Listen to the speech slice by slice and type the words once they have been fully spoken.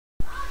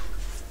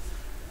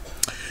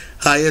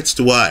Hi, it's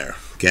Dwyer,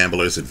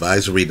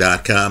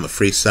 gamblersadvisory.com, a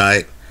free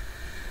site.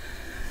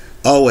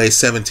 Always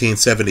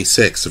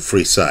 1776, a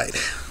free site.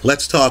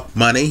 Let's talk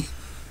money,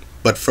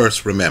 but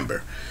first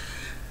remember,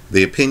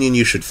 the opinion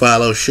you should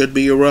follow should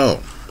be your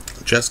own.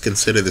 Just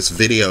consider this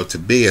video to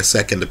be a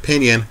second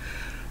opinion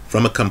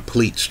from a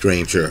complete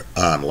stranger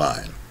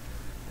online.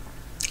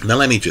 Now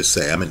let me just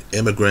say, I'm an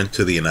immigrant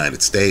to the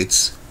United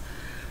States.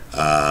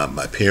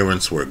 My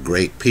parents were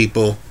great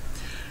people,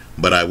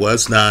 but I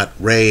was not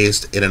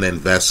raised in an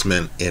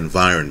investment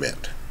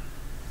environment.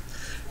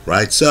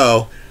 Right?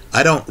 So,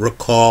 I don't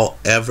recall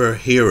ever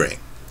hearing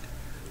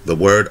the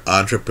word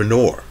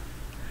entrepreneur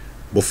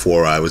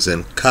before I was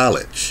in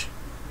college.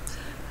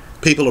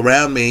 People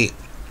around me,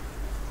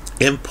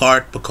 in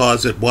part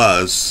because it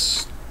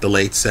was the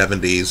late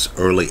 70s,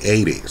 early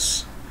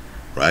 80s,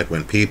 right?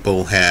 When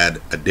people had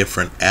a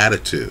different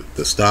attitude.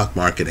 The stock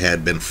market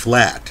had been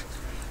flat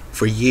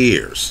for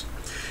years.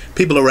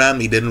 People around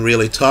me didn't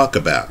really talk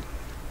about.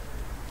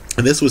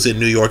 And this was in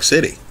New York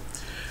City,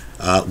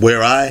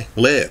 where I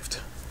lived.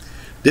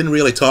 Didn't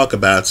really talk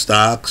about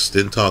stocks,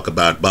 didn't talk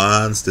about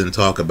bonds, didn't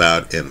talk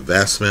about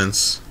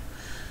investments.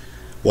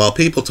 While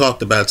people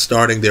talked about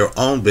starting their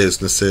own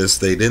businesses,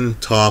 they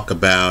didn't talk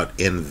about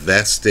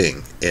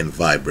investing in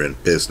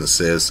vibrant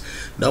businesses.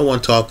 No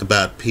one talked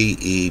about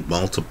PE,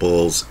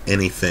 multiples,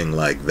 anything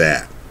like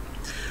that.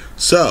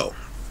 So,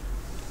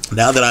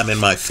 now that I'm in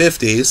my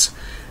 50s,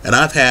 and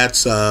I've had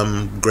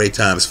some great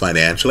times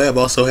financially, I've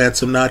also had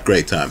some not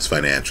great times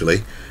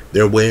financially.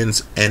 There are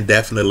wins and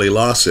definitely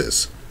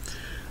losses.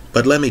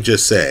 But let me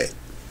just say,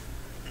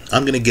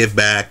 I'm going to give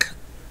back.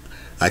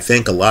 I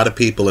think a lot of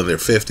people in their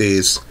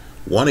 50s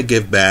want to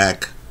give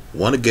back,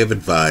 want to give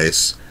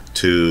advice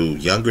to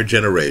younger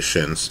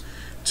generations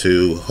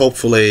to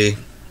hopefully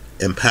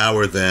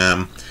empower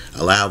them,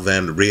 allow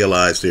them to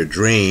realize their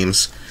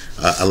dreams,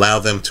 allow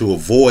them to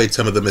avoid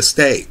some of the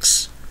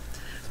mistakes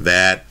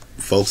that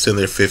folks in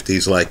their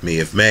 50s like me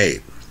have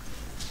made.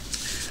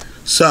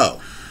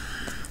 So,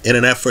 in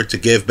an effort to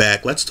give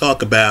back, let's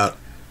talk about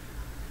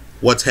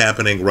what's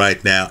happening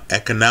right now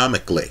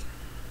economically,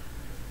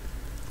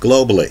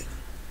 globally.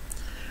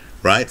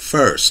 Right?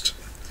 First,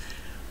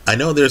 I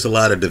know there's a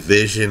lot of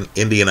division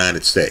in the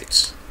United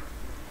States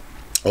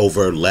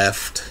over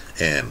left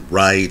and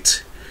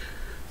right,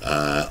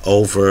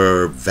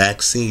 over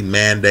vaccine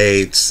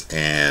mandates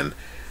and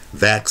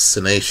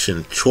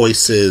vaccination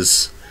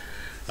choices,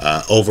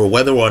 over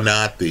whether or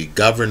not the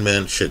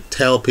government should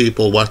tell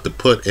people what to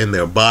put in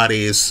their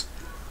bodies.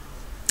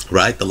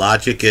 Right? The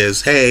logic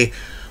is, hey,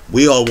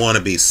 we all want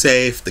to be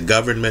safe. The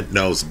government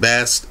knows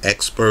best.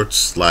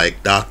 Experts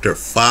like Dr.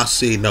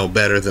 Fauci know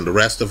better than the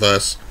rest of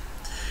us.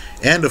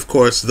 And of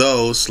course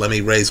those, let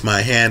me raise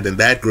my hand in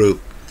that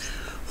group,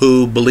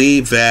 who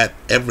believe that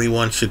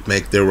everyone should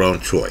make their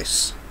own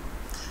choice.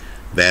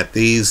 That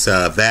these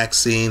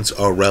vaccines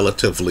are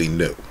relatively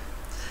new.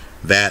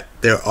 That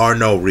there are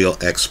no real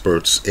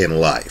experts in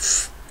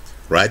life.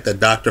 Right? That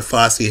Dr.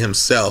 Fauci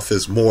himself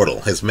is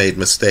mortal, has made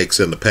mistakes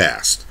in the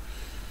past.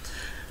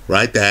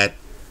 Right? That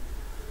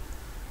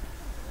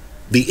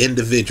the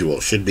individual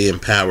should be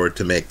empowered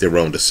to make their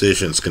own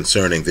decisions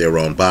concerning their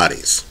own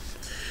bodies.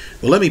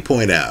 Well, let me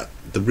point out,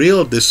 the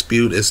real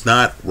dispute is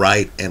not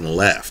right and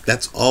left.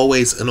 That's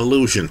always an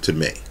illusion to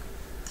me.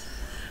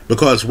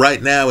 Because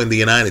right now in the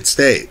United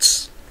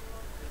States,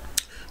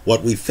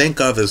 what we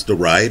think of as the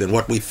right and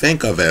what we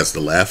think of as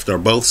the left are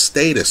both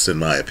status, in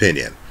my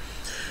opinion.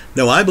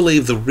 No, I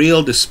believe the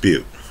real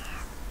dispute,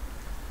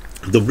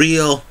 the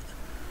real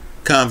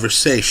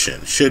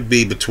conversation should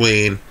be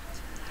between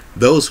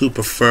those who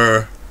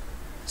prefer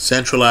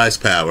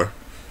centralized power,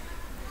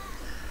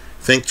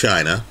 think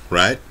China,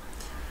 right?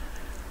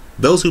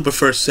 Those who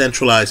prefer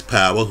centralized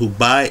power, who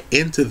buy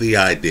into the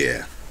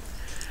idea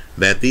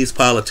that these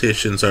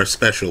politicians are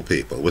special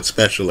people with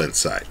special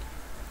insight,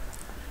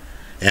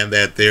 and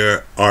that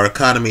there are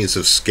economies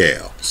of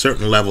scale,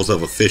 certain levels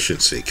of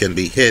efficiency can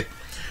be hit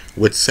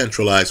with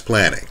centralized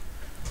planning,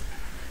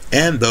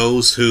 and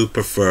those who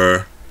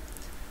prefer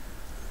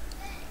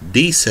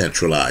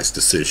decentralized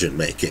decision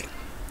making.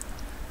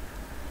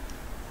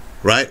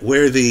 Right?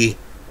 Where the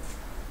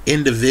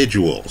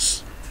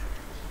individuals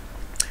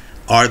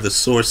are the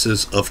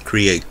sources of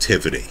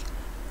creativity.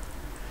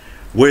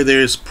 Where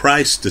there's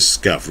price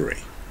discovery.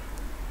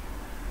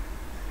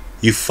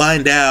 You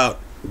find out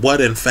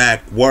what in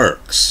fact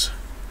works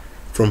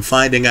from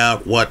finding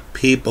out what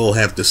people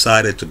have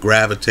decided to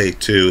gravitate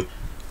to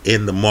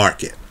in the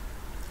market.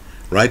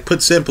 Right?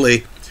 Put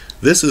simply,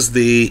 this is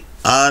the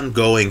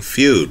ongoing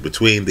feud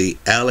between the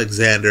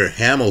Alexander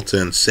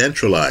Hamilton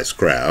centralized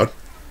crowd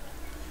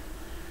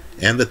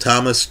and the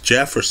Thomas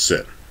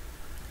Jefferson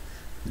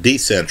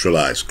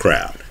decentralized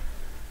crowd.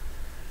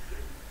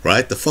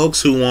 Right? The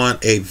folks who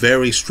want a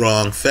very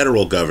strong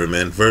federal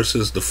government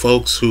versus the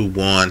folks who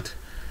want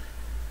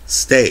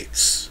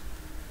states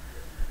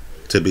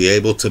to be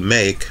able to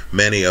make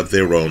many of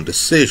their own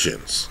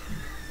decisions.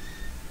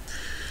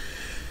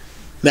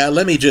 Now,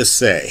 let me just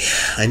say,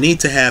 I need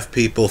to have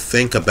people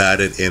think about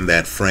it in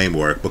that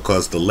framework,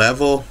 because the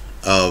level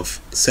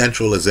of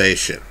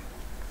centralization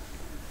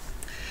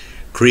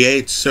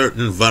creates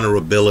certain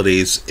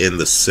vulnerabilities in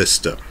the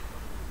system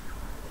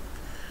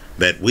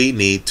that we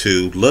need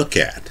to look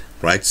at,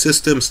 right?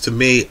 Systems, to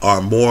me,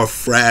 are more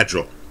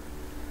fragile,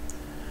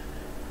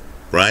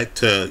 right?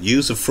 To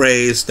use a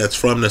phrase that's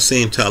from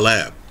Nassim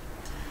Taleb,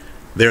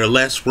 they're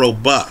less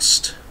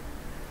robust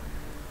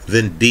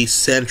than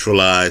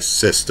decentralized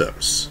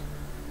systems.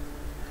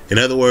 In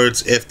other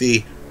words, if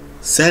the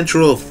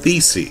central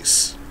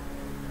thesis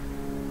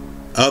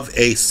of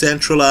a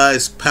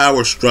centralized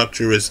power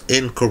structure is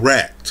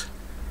incorrect,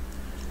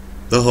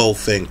 the whole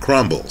thing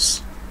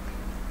crumbles.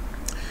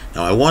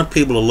 Now, I want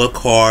people to look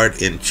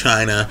hard in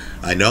China.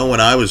 I know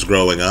when I was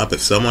growing up,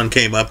 if someone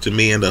came up to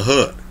me in the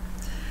hood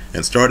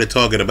and started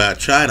talking about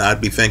China, I'd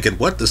be thinking,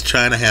 what does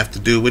China have to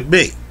do with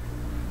me?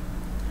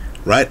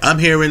 Right? I'm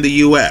here in the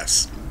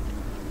U.S.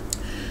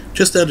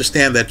 Just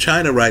understand that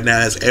China right now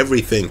has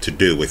everything to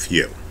do with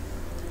you,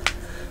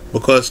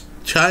 because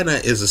China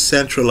is a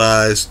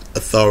centralized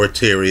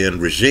authoritarian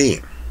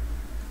regime,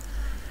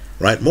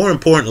 right? More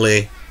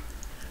importantly,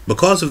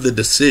 because of the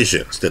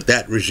decisions that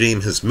that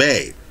regime has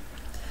made,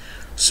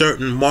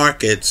 certain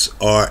markets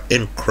are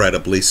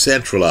incredibly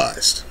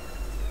centralized.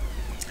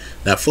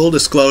 Now, full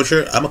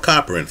disclosure, I'm a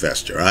copper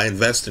investor. I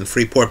invest in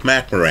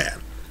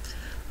Freeport-McMoRan.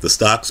 The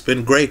stock's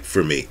been great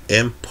for me,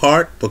 in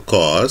part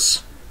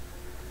because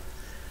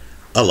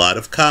a lot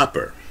of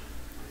copper,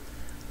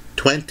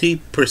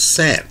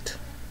 20%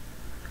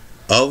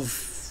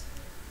 of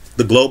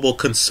the global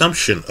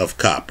consumption of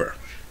copper,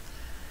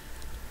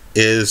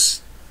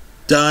 is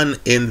done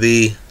in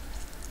the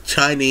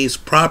Chinese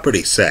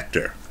property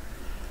sector,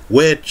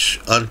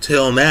 which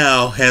until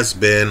now has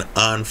been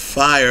on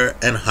fire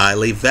and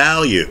highly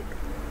valued.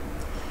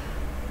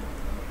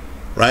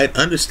 Right?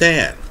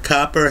 Understand,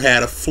 copper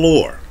had a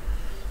floor.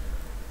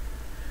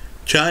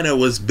 China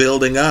was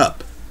building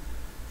up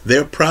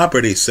their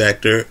property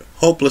sector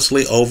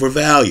hopelessly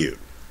overvalued.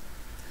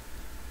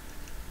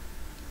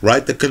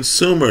 Right? The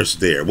consumers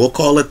there, we'll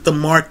call it the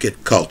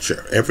market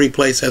culture. Every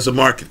place has a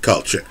market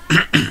culture.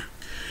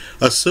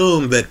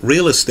 Assume that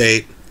real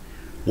estate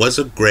was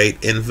a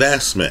great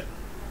investment.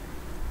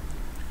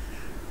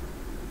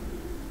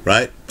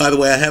 Right? By the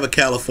way, I have a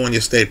California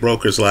state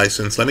broker's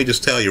license. Let me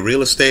just tell you,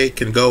 real estate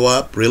can go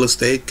up, real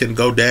estate can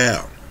go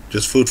down.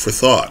 Just food for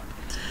thought.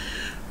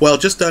 Well,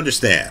 just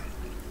understand,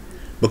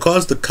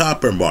 because the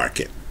copper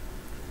market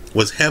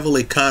was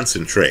heavily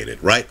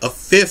concentrated, right? A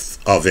fifth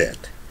of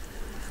it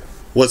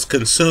was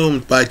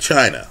consumed by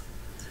China.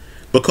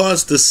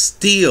 Because the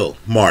steel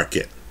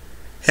market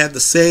had the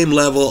same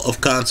level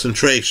of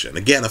concentration,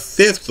 again, a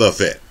fifth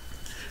of it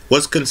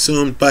was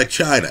consumed by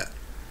China.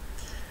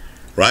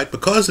 Right?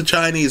 Because the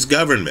Chinese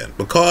government,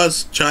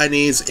 because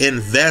Chinese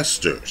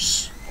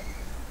investors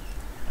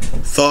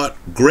thought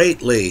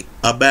greatly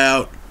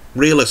about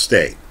real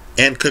estate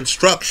and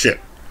construction,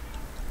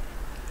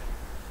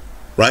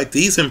 right?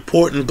 These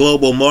important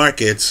global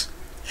markets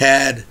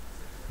had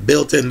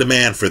built-in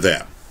demand for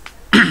them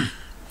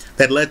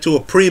that led to a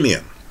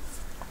premium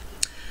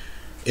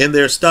in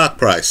their stock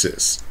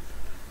prices.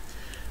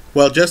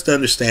 Well, just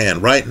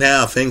understand, right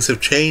now things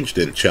have changed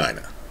in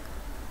China.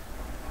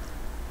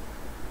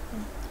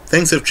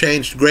 Things have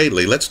changed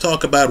greatly. Let's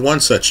talk about one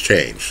such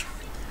change.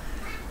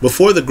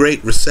 Before the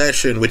Great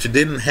Recession, which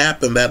didn't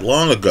happen that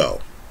long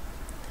ago,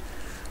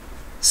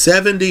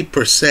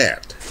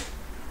 70%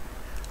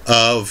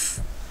 of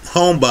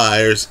home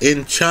buyers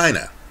in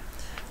China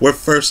were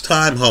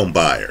first-time home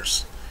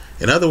buyers.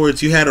 In other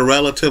words, you had a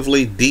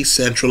relatively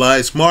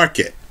decentralized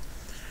market,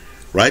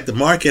 right? The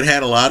market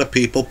had a lot of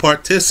people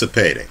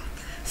participating.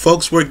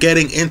 Folks were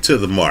getting into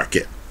the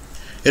market.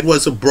 It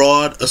was a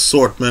broad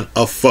assortment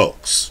of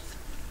folks.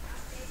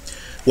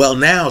 Well,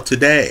 now,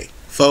 today,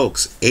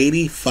 folks,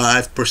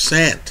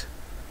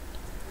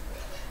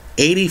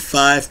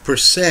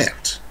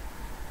 85%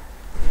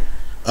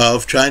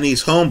 of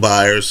Chinese home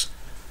buyers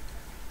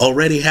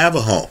already have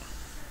a home.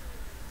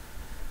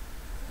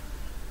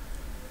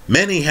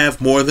 Many have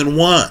more than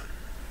one.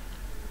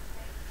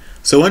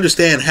 So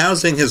understand,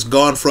 housing has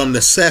gone from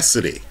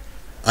necessity.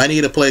 I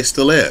need a place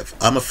to live.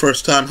 I'm a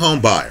first-time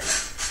home buyer.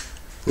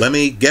 Let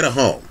me get a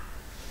home.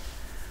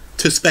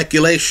 To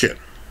speculation.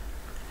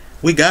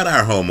 We got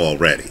our home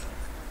already.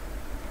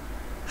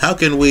 How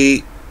can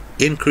we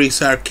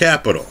increase our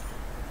capital?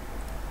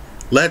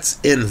 Let's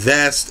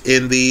invest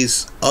in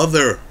these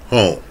other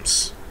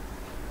homes.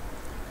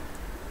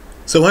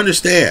 So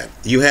understand,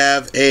 you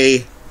have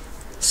a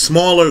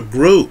smaller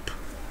group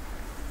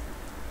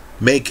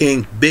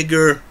making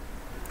bigger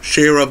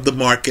share of the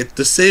market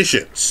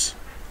decisions.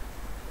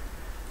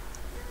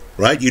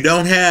 Right? You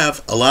don't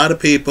have a lot of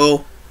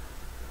people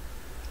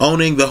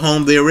owning the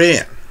home they're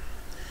in.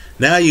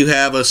 Now you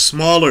have a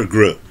smaller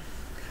group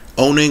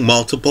owning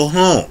multiple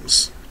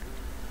homes.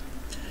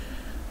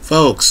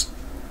 Folks,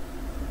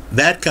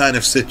 that kind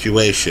of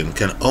situation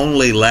can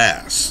only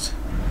last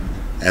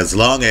as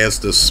long as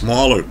the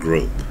smaller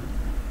group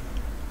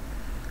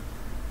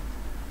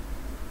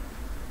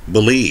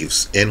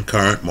believes in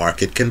current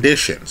market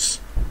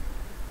conditions.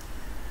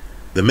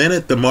 The The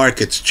minute the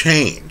markets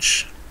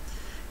change,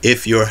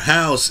 if your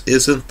house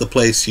isn't the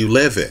place you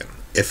live in,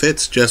 if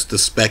it's just a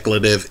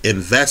speculative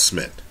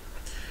investment,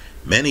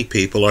 many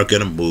people are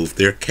going to move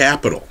their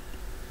capital.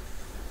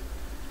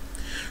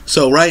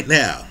 So right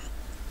now,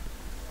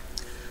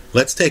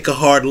 let's take a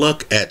hard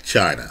look at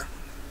China.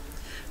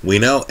 We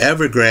know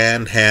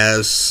Evergrande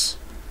has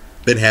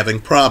been having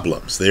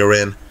problems. They're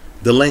in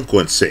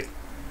delinquency.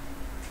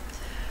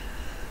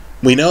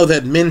 We know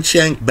that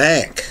Minsheng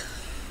Bank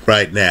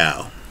right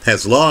now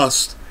has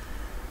lost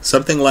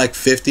something like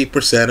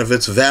 50% of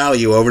its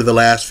value over the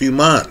last few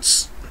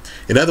months.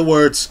 In other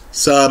words,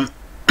 some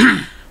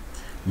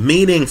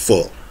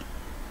meaningful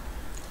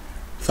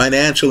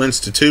financial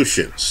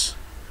institutions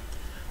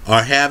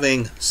are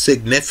having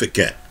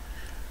significant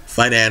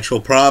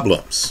financial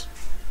problems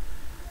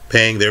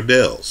paying their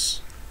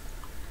bills.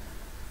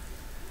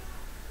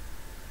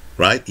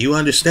 Right? You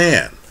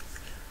understand.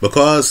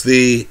 Because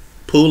the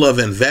pool of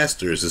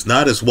investors is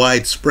not as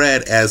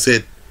widespread as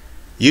it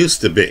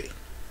used to be.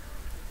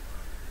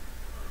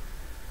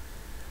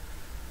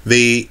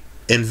 The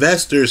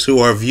investors who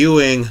are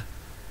viewing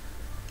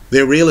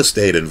their real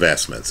estate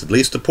investments, at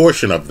least a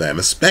portion of them,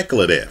 as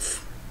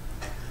speculative,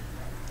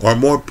 are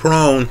more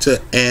prone to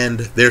end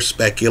their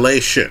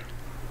speculation.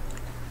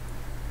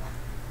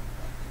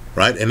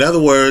 Right? In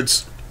other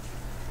words,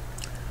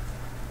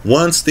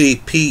 once the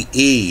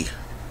PE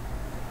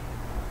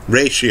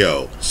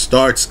ratio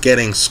starts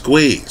getting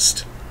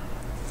squeezed,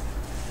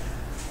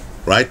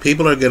 right,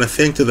 people are going to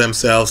think to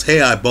themselves,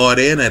 hey, I bought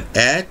in at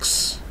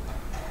X,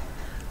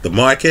 the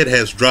market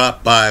has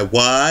dropped by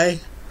Y,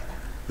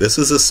 this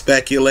is a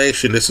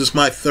speculation, this is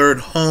my third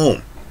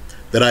home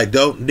that I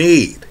don't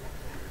need.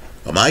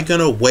 Am I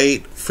going to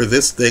wait for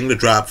this thing to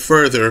drop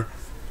further,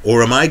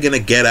 or am I going to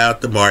get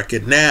out the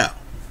market now?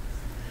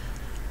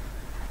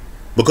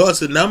 Because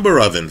the number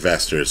of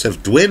investors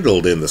have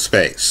dwindled in the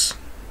space,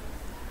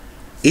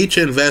 each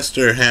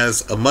investor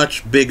has a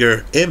much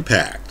bigger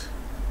impact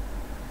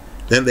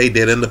than they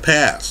did in the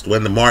past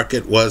when the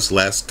market was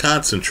less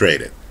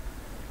concentrated.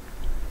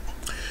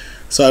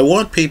 So I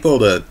want people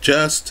to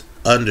just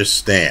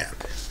understand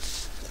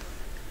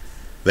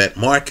that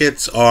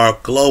markets are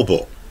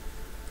global.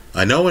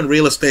 I know in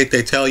real estate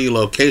they tell you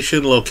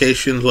location,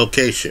 location,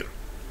 location.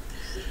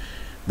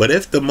 But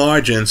if the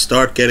margins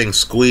start getting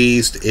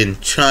squeezed in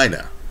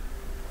China,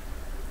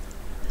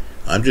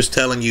 I'm just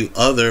telling you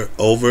other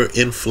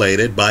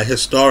overinflated by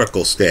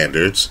historical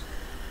standards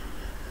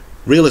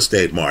real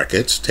estate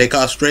markets, take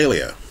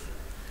Australia,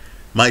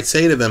 might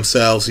say to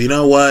themselves, you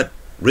know what,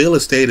 real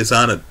estate is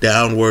on a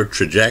downward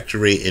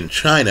trajectory in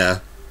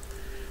China,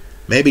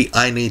 maybe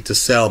I need to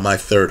sell my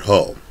third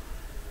home.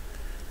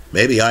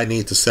 Maybe I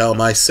need to sell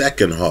my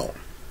second home.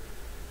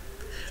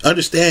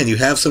 Understand, you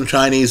have some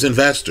Chinese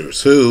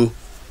investors who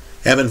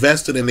have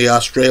invested in the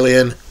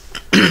Australian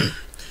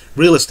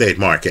real estate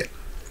market.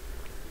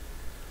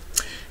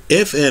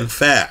 If in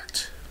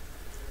fact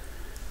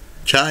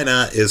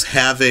China is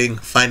having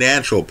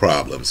financial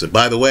problems, and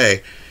by the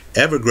way,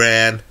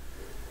 Evergrande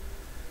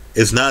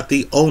is not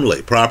the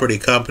only property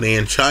company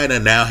in China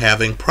now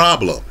having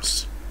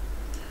problems,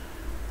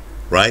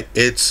 right?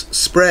 It's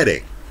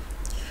spreading.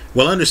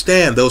 Well,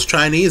 understand, those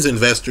Chinese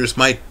investors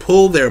might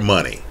pull their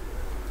money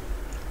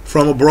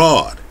from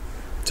abroad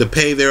to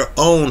pay their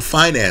own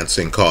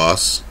financing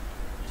costs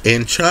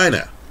in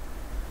China.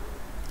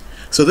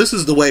 So this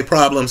is the way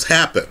problems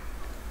happen.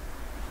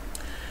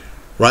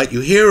 Right?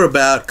 You hear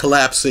about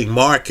collapsing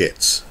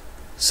markets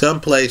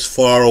someplace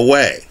far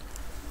away,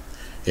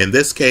 in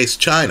this case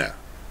China,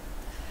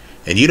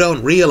 and you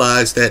don't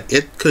realize that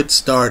it could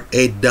start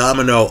a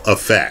domino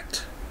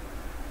effect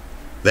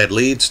that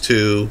leads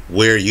to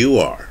where you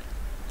are.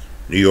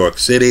 New York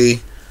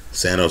City,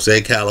 San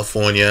Jose,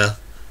 California,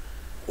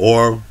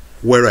 or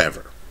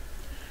wherever.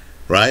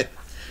 Right?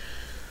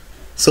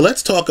 So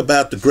let's talk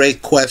about the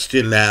great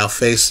question now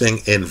facing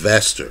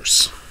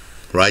investors.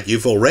 Right?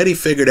 You've already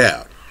figured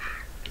out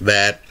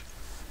that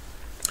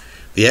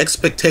the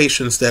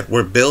expectations that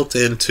were built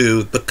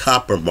into the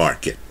copper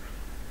market,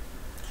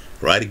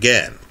 right,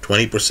 again,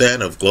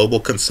 20% of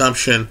global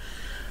consumption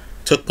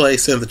took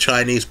place in the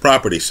Chinese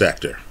property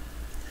sector.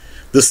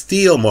 The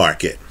steel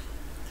market,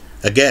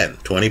 again,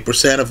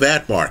 20% of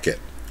that market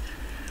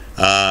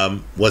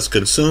was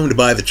consumed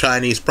by the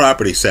Chinese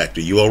property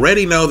sector. You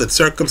already know that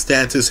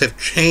circumstances have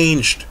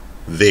changed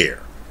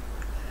there.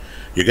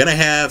 You're going to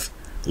have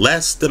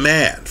less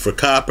demand for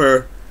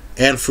copper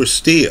and for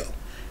steel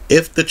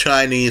if the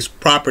Chinese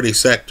property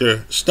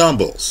sector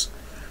stumbles.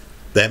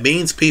 That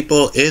means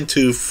people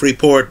into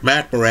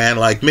Freeport-McMoran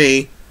like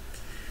me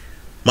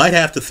might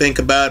have to think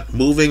about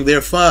moving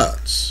their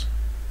funds,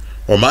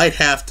 or might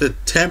have to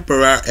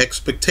temper our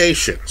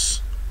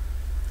expectations.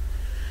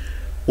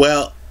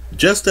 Well,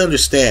 just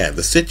understand,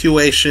 the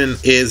situation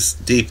is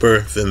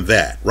deeper than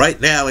that. Right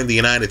now in the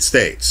United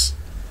States,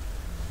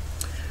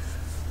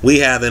 we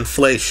have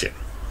inflation.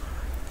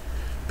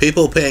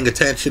 People paying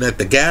attention at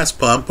the gas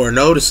pump are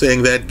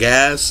noticing that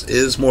gas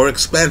is more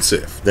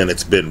expensive than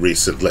it's been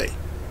recently.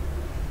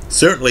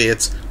 Certainly,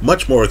 it's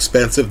much more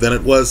expensive than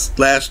it was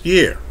last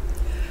year.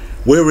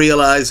 We're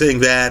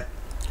realizing that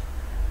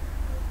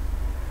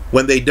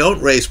when they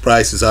don't raise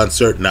prices on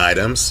certain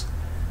items,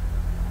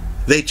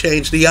 they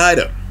change the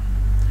item.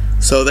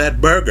 So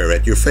that burger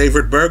at your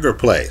favorite burger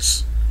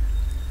place,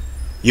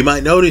 you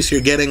might notice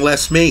you're getting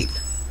less meat.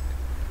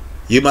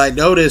 You might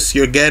notice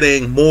you're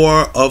getting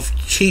more of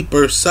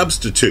cheaper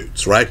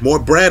substitutes, right? More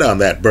bread on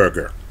that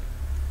burger.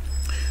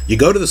 You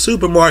go to the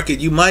supermarket,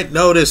 you might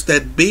notice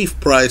that beef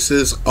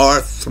prices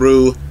are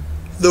through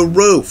the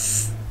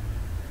roof.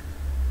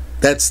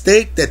 That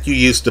steak that you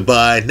used to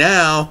buy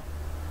now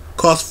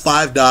costs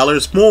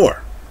 $5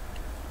 more.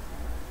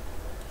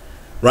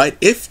 Right?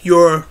 If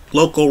your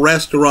local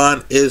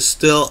restaurant is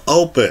still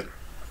open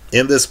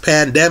in this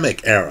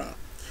pandemic era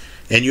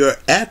and you're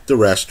at the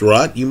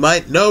restaurant, you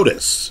might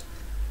notice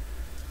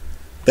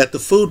that the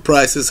food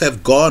prices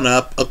have gone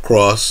up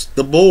across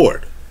the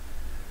board.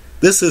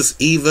 This is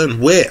even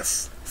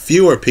with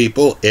fewer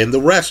people in the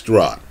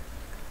restaurant.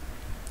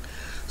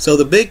 So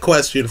the big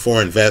question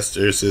for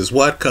investors is,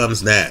 what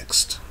comes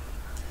next?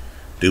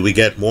 Do we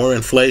get more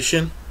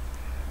inflation?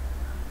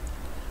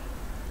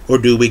 Or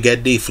do we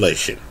get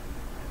deflation?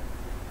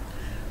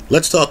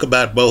 Let's talk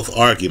about both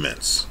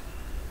arguments.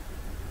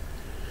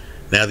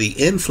 Now,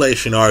 the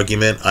inflation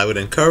argument, I would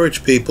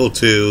encourage people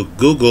to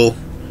Google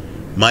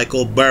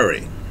Michael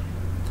Burry.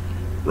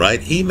 Right?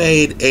 He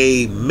made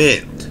a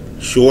mint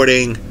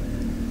shorting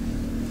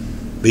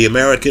the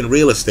American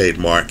real estate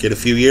market a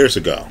few years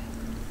ago.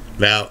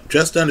 Now,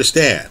 just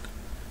understand,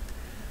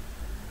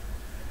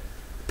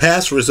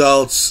 past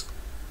results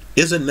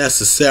isn't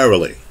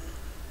necessarily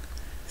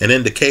an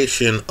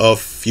indication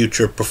of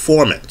future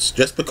performance.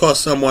 Just because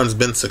someone's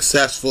been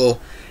successful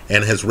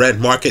and has read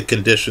market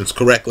conditions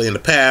correctly in the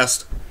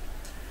past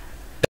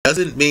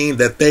doesn't mean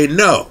that they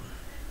know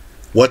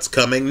what's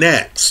coming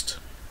next.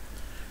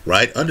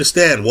 Right?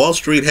 Understand, Wall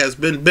Street has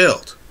been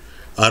built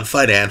on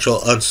financial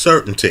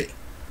uncertainty,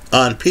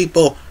 on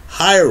people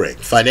hiring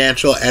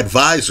financial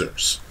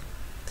advisors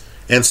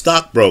and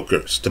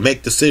stockbrokers to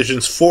make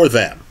decisions for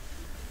them.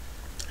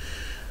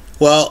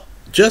 Well,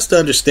 just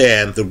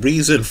understand the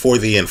reason for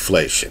the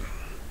inflation.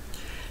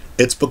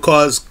 It's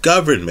because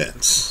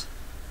governments,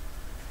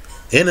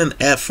 in an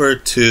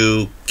effort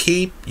to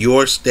keep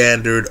your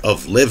standard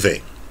of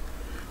living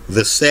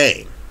the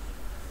same,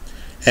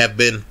 have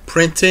been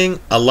printing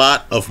a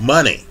lot of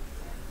money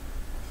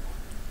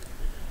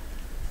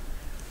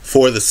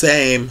for the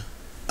same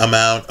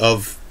amount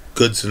of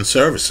goods and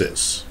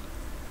services.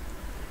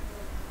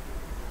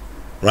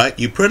 Right?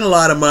 You print a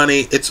lot of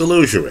money, it's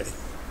illusory.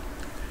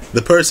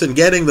 The person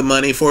getting the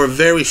money for a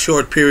very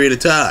short period of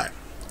time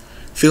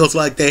feels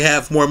like they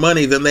have more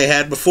money than they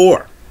had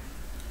before.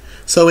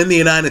 So in the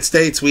United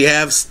States, we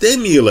have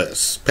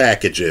stimulus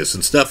packages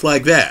and stuff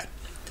like that.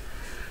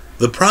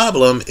 The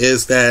problem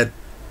is that,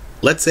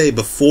 let's say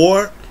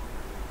before,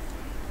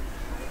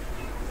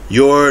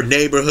 your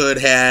neighborhood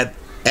had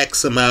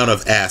X amount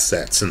of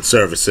assets and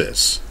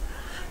services.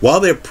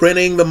 While they're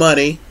printing the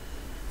money,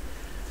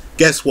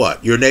 guess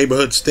what? Your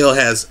neighborhood still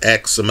has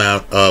X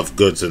amount of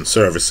goods and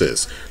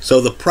services.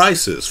 So the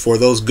prices for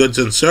those goods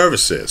and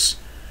services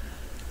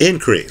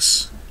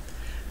increase.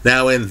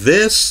 Now, in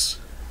this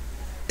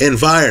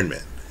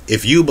environment,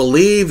 if you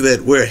believe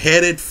that we're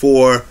headed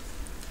for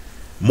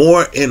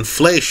more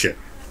inflation,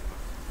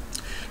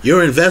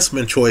 your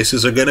investment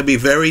choices are going to be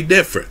very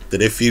different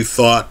than if you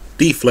thought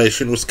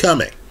deflation was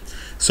coming.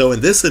 So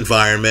in this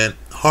environment,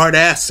 hard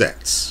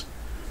assets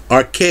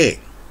are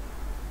king.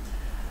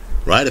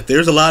 Right? If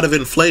there's a lot of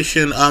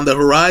inflation on the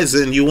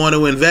horizon, you want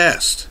to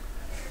invest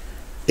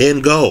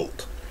in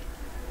gold,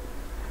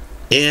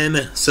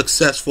 in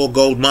successful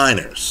gold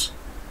miners,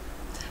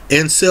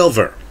 in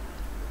silver.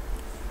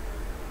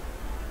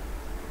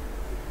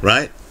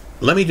 Right?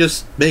 Let me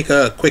just make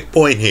a quick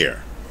point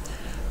here.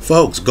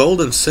 Folks, gold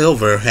and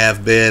silver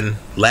have been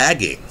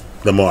lagging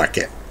the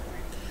market.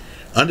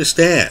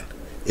 Understand,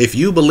 if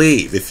you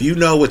believe, if you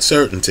know with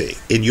certainty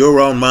in your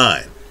own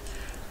mind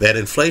that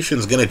inflation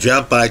is going to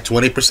jump by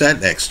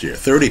 20% next year,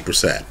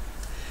 30%,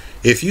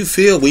 if you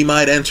feel we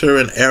might enter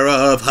an era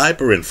of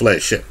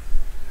hyperinflation,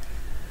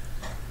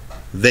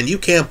 then you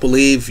can't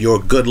believe your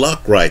good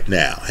luck right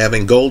now,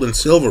 having gold and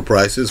silver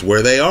prices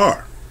where they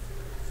are.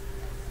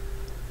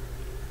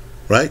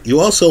 Right? You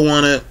also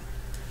want to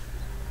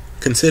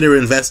consider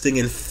investing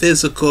in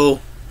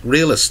physical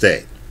real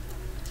estate.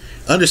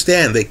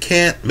 Understand, they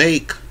can't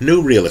make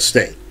new real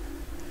estate.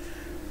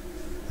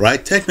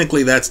 Right?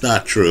 Technically, that's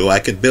not true. I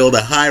could build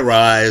a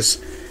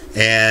high-rise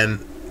and,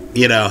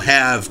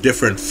 have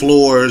different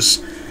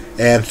floors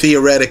and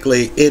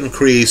theoretically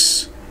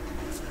increase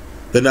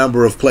the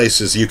number of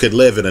places you could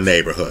live in a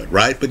neighborhood,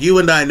 right? But you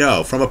and I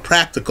know, from a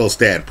practical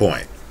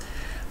standpoint,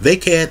 they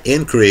can't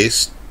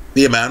increase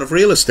the amount of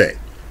real estate.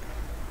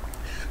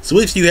 So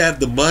if you have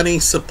the money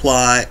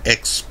supply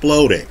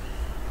exploding,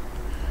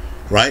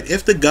 right?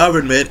 If the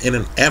government, in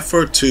an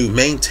effort to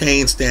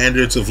maintain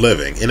standards of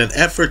living, in an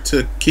effort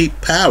to keep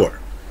power,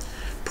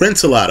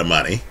 prints a lot of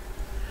money,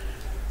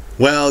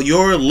 well,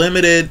 your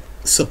limited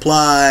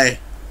supply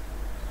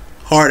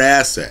hard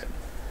asset,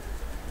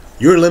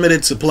 your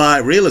limited supply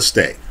real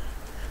estate,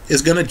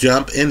 is going to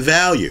jump in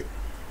value.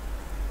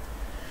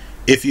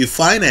 If you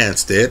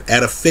financed it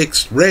at a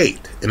fixed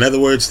rate, in other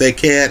words, they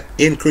can't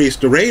increase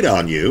the rate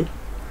on you,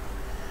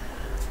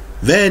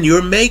 then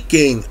you're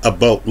making a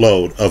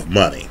boatload of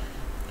money,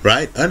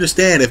 right?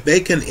 Understand, if they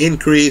can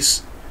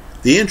increase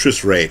the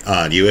interest rate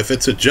on you, if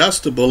it's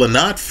adjustable and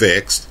not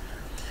fixed,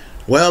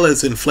 well,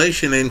 as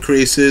inflation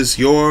increases,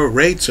 your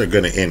rates are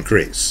going to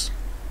increase.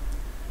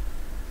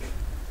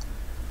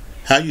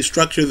 How you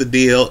structure the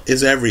deal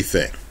is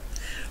everything.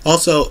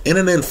 Also, in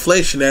an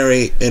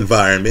inflationary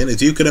environment,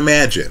 as you can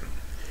imagine,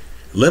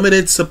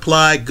 limited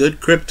supply good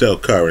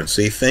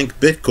cryptocurrency, think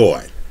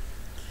Bitcoin,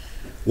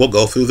 will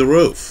go through the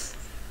roof,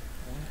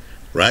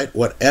 right?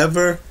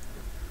 Whatever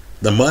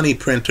the money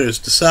printers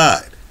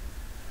decide,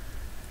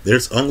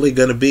 there's only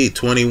going to be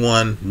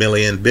 21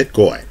 million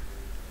Bitcoin,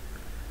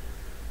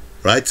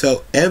 right?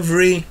 So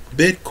every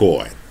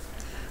Bitcoin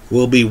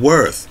will be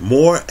worth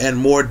more and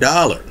more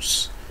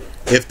dollars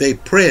if they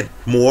print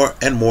more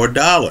and more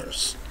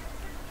dollars.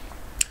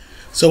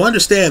 So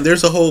understand,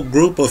 there's a whole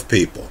group of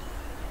people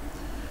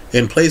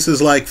in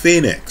places like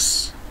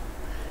Phoenix,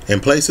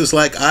 in places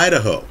like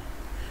Idaho,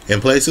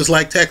 in places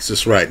like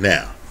Texas right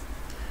now,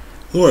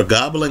 who are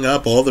gobbling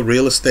up all the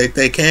real estate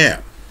they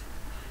can.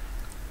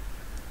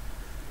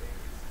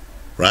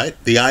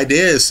 Right? The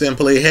idea is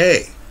simply,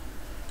 hey,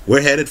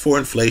 we're headed for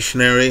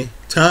inflationary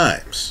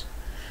times.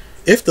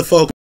 If the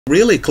folk are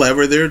really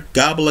clever, they're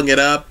gobbling it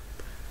up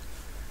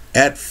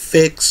at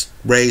fixed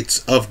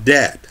rates of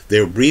debt.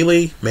 They're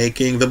really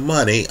making the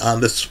money on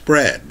the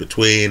spread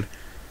between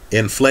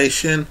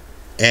inflation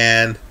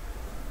and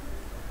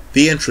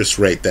the interest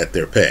rate that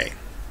they're paying.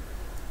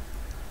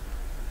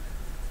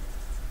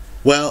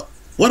 Well,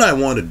 what I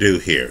want to do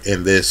here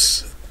in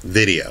this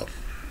video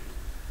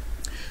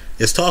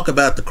is talk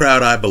about the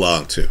crowd I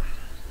belong to,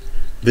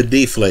 the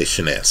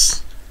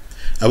deflationists.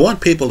 I want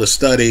people to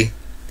study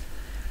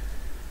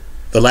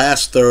the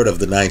last third of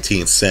the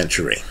 19th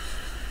century,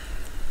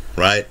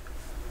 right?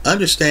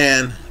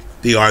 Understand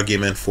the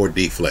argument for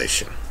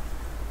deflation.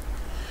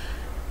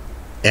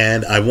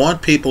 And I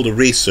want people to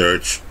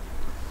research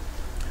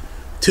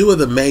two of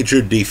the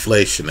major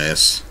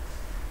deflationists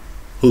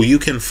who you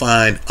can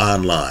find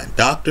online,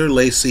 Dr.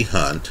 Lacey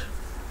Hunt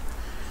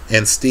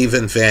and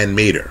Stephen Van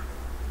Meter.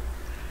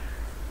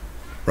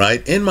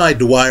 Right? In my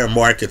Dwyer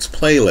Markets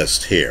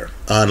playlist here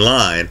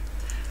online,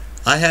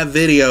 I have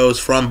videos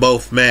from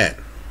both men.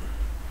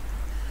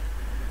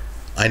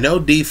 I know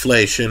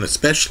deflation,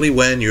 especially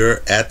when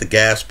you're at the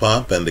gas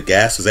pump and the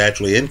gas is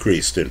actually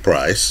increased in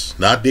price,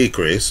 not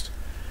decreased.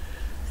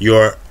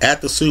 You're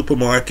at the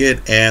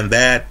supermarket and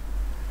that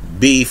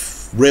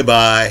beef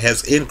ribeye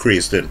has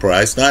increased in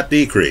price, not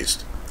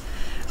decreased.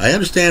 I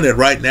understand that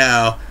right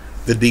now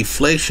the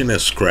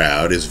deflationist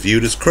crowd is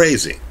viewed as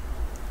crazy,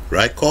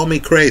 right? Call me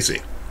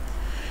crazy.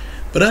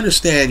 But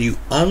understand, you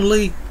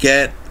only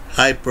get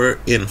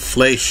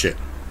hyperinflation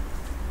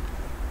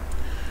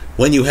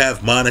when you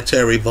have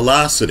monetary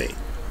velocity,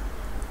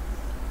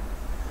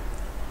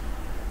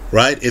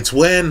 right? It's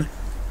when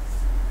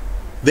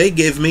they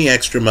give me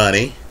extra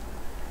money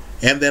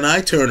and then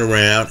I turn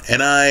around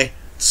and I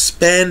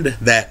spend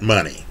that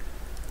money.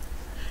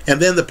 And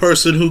then the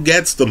person who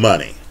gets the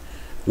money,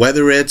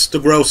 whether it's the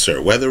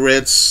grocer, whether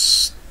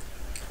it's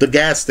the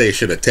gas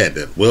station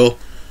attendant, we'll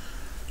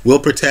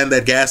pretend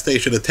that gas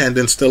station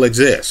attendants still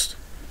exist,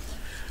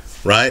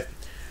 right?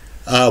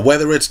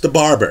 Whether it's the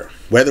barber,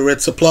 whether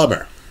it's a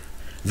plumber,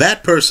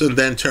 that person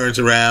then turns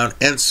around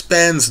and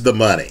spends the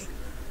money,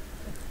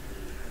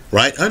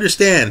 right?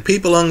 Understand,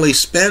 people only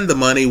spend the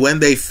money when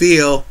they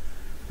feel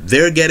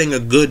they're getting a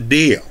good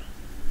deal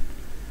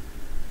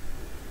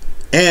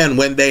and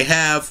when they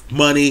have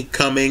money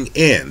coming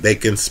in. They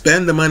can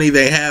spend the money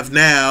they have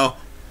now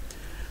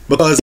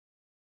because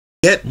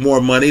they get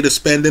more money to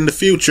spend in the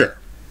future.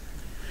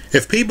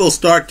 If people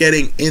start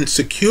getting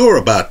insecure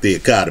about the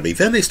economy,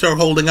 then they start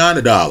holding on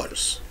to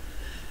dollars.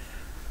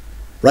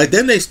 Right?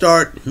 Then they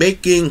start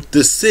making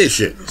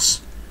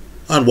decisions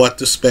on what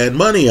to spend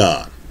money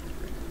on.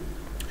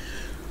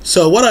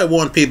 So what I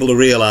want people to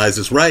realize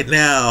is right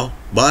now,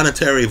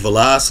 monetary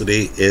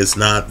velocity is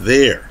not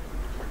there.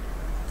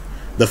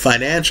 The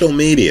financial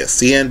media,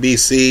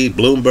 CNBC,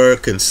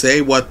 Bloomberg, can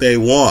say what they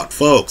want.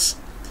 Folks,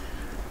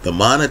 the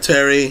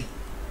monetary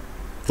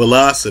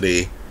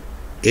velocity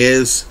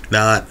is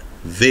not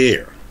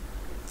there.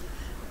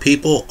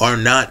 People are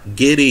not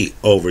giddy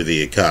over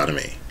the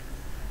economy.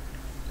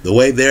 The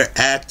way they're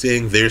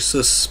acting, they're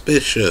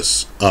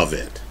suspicious of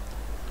it.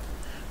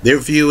 They're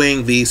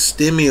viewing these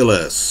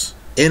stimulus,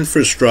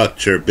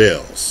 infrastructure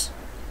bills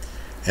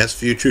as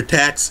future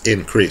tax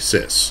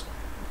increases.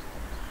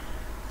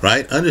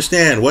 Right?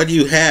 Understand, what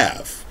you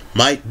have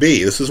might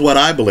be, this is what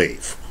I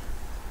believe,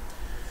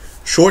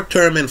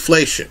 short-term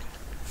inflation.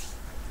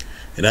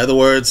 In other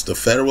words, the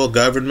federal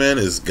government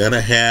is going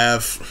to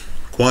have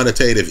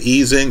quantitative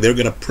easing. They're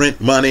going to print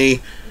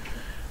money,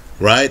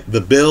 right?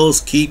 The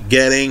bills keep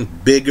getting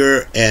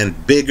bigger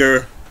and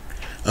bigger.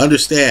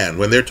 Understand,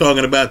 when they're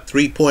talking about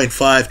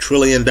 $3.5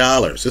 trillion,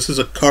 this is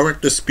a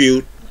current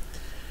dispute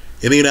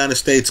in the United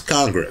States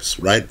Congress,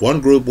 right?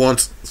 One group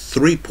wants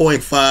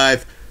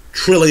 $3.5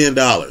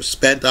 trillion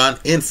spent on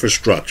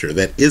infrastructure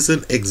that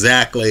isn't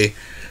exactly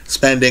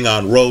spending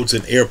on roads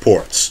and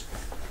airports.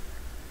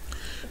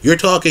 You're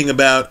talking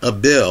about a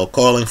bill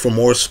calling for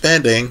more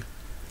spending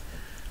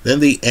than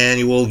the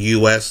annual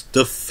U.S.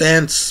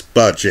 defense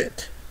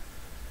budget.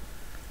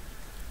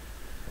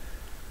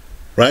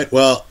 Right?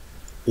 Well,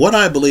 what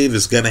I believe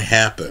is going to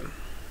happen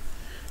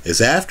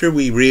is after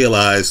we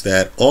realize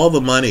that all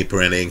the money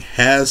printing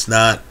has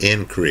not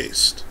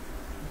increased,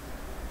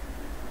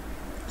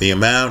 the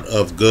amount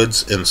of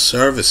goods and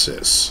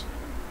services,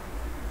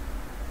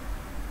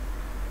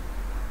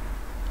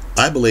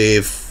 I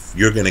believe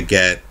you're going to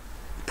get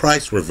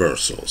price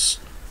reversals.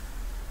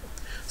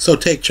 So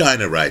take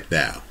China right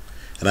now.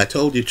 And I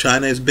told you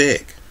China is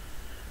big.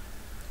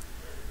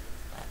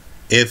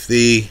 If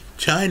the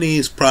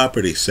Chinese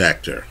property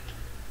sector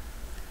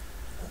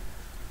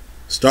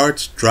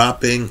starts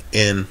dropping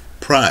in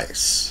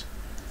price,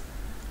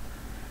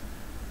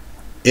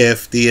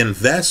 if the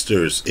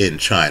investors in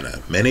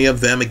China, many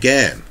of them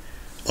again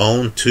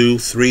own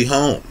 2-3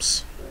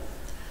 homes,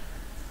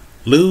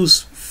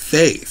 lose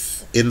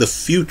faith in the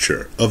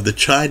future of the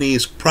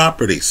Chinese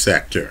property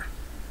sector,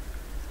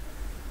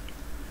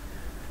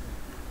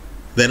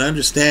 then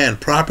understand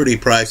property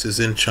prices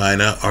in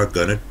China are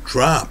going to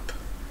drop.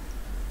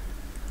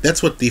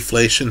 That's what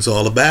deflation's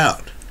all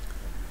about.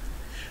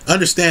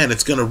 Understand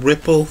it's going to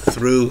ripple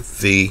through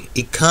the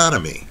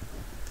economy.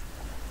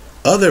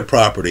 Other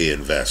property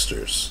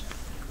investors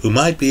who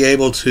might be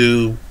able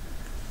to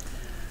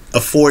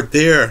afford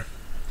their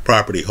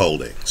property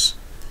holdings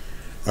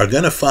are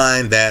going to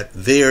find that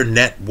their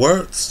net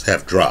worths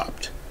have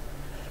dropped,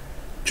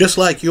 just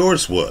like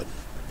yours would.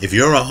 If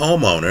you're a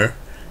homeowner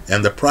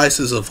and the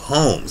prices of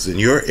homes in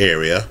your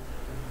area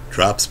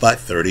drops by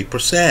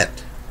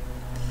 30%,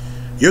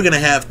 you're going to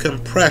have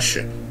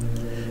compression.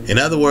 In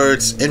other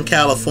words, in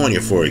California,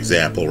 for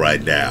example,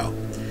 right now,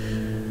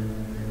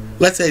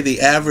 let's say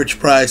the average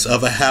price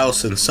of a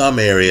house in some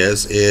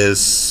areas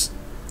is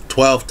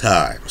 12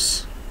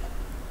 times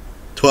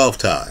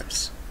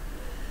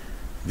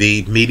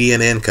the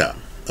median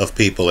income of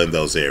people in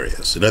those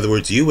areas. In other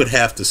words, you would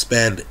have to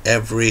spend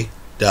every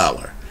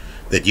dollar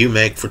that you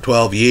make for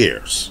 12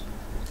 years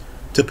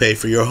to pay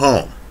for your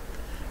home,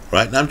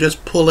 right? And I'm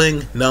just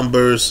pulling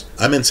numbers.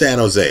 I'm in San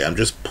Jose. I'm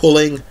just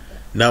pulling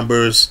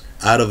numbers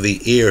out of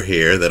the air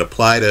here that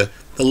apply to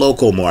the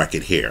local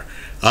market here.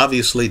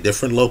 Obviously,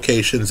 different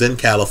locations in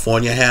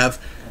California have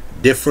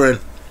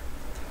different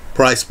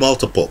price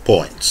multiple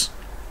points.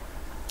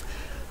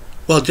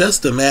 Well,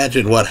 just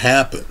imagine what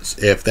happens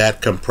if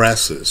that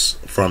compresses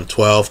from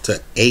 12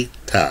 to 8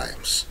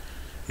 times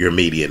your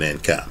median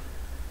income.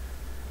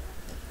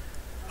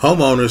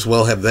 Homeowners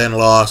will have then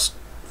lost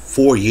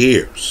 4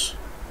 years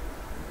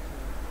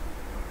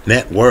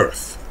net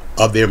worth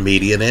of their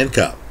median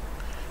income.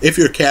 If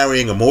you're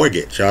carrying a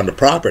mortgage on the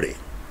property,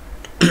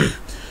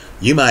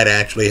 you might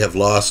actually have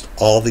lost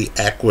all the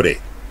equity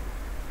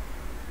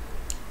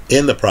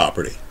in the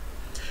property.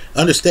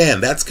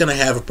 Understand, that's going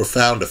to have a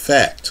profound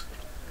effect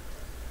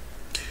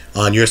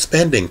on your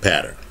spending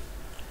pattern.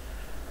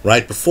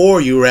 Right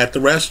before, you were at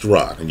the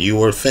restaurant and you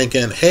were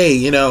thinking,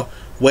 hey,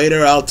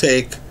 waiter, I'll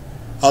take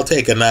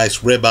a nice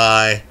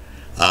ribeye.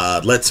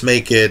 Let's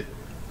make it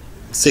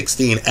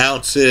 16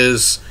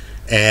 ounces.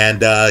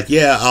 And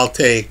yeah, I'll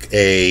take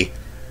a,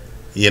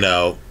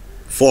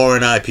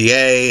 foreign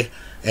IPA.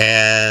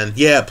 And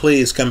yeah,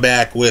 please come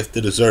back with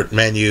the dessert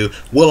menu.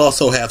 We'll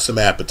also have some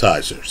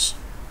appetizers.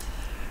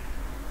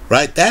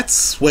 Right?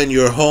 That's when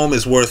your home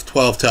is worth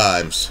 12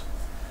 times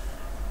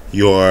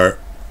your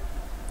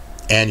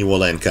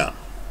annual income.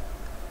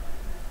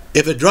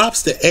 If it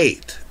drops to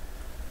 8,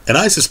 and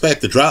I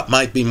suspect the drop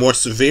might be more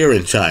severe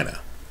in China.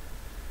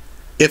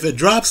 If it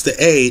drops to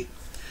 8,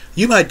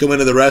 you might go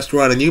into the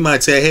restaurant and you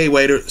might say, hey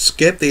waiter,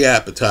 skip the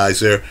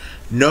appetizer.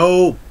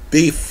 No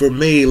beef for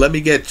me. Let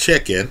me get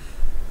chicken.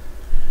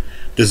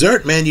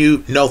 Dessert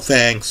menu, no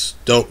thanks.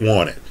 Don't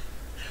want it.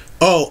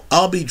 Oh,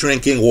 I'll be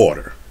drinking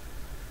water.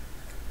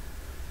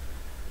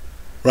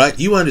 Right?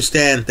 You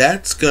understand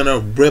that's going to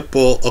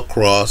ripple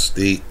across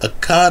the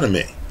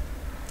economy.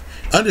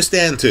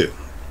 Understand too,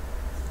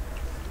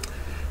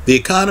 the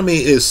economy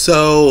is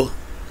so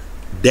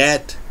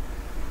debt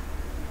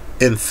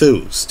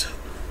enthused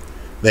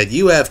that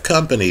you have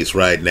companies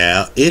right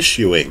now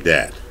issuing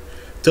debt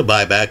to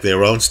buy back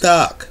their own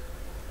stock.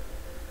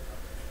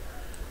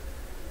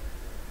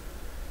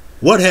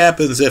 What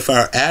happens if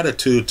our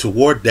attitude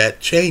toward debt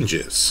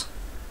changes?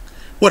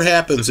 What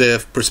happens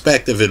if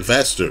prospective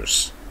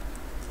investors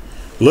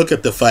look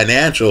at the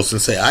financials and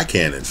say, I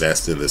can't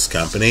invest in this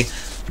company.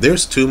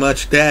 There's too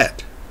much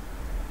debt.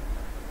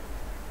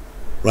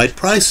 Right?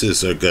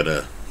 Prices are going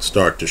to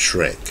start to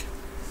shrink.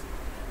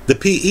 The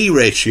PE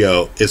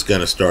ratio is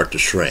going to start to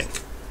shrink.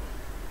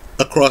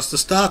 Across the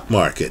stock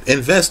market,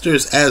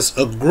 investors as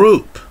a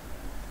group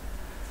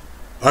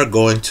are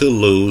going to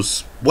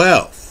lose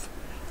wealth.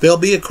 There'll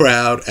be a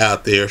crowd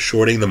out there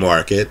shorting the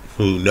market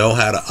who know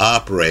how to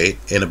operate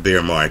in a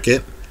bear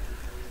market.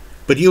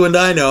 But you and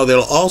I know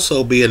there'll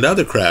also be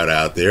another crowd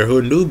out there who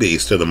are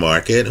newbies to the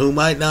market who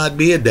might not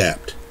be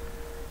adept,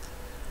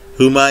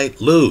 who might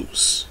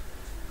lose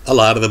a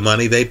lot of the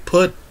money they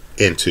put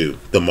into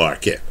the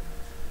market.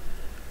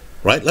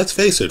 Right? Let's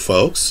face it,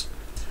 folks.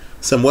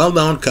 Some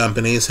well-known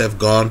companies have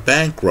gone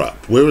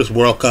bankrupt. Where is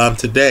WorldCom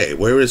today?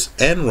 Where is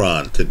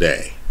Enron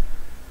today?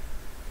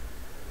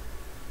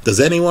 Does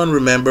anyone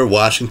remember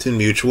Washington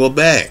Mutual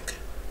Bank?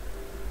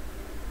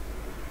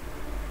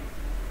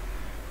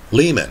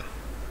 Lehman.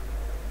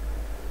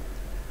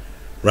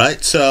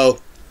 Right? So,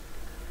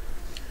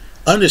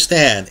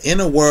 understand, in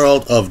a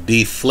world of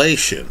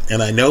deflation,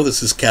 and I know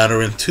this is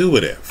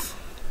counterintuitive,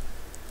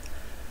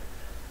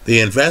 the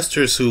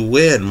investors who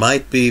win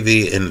might be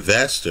the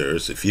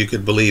investors, if you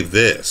could believe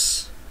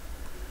this,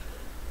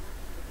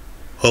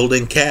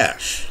 holding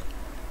cash.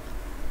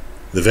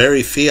 The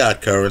very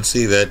fiat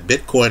currency that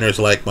Bitcoiners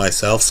like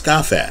myself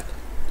scoff at.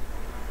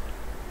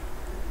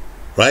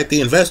 Right?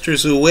 The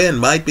investors who win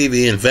might be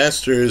the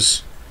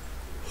investors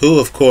who,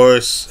 of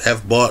course,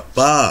 have bought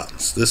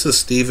bonds. This is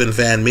Stephen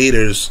Van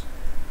Meter's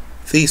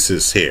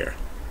thesis here.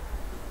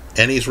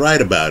 And he's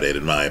right about it,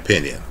 in my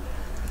opinion.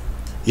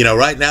 You know,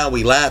 right now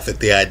we laugh at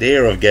the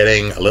idea of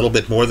getting a little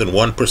bit more than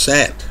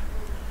 1%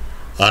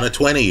 on a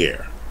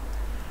 20-year.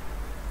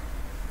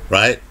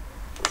 Right?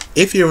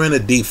 If you're in a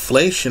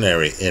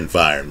deflationary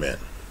environment,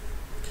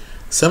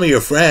 some of your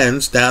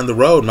friends down the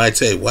road might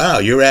say, wow,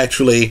 you're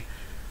actually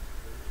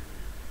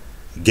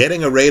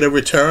getting a rate of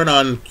return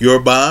on your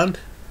bond?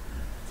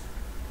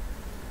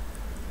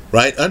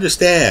 Right?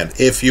 Understand,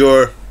 if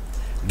you're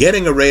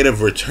getting a rate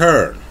of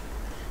return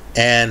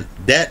and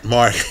debt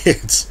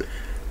markets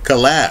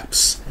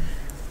collapse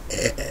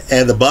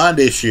and the bond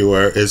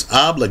issuer is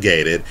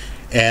obligated,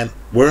 and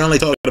we're only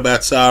talking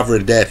about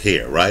sovereign debt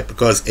here, right?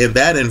 Because in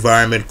that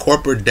environment,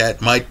 corporate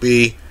debt might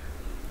be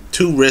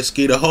too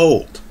risky to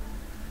hold,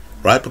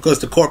 right? Because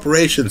the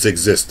corporation's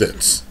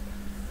existence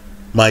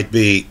might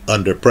be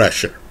under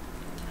pressure,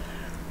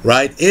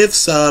 right? If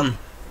some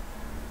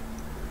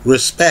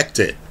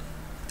respected,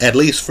 at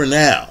least for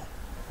now,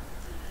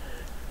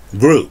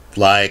 group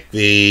like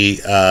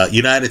the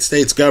United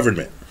States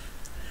government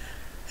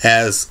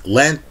has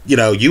lent,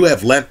 you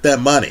have lent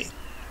them money,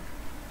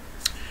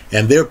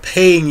 and they're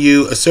paying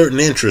you a certain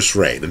interest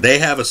rate, and they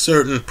have a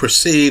certain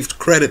perceived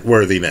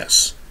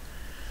creditworthiness,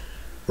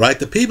 right?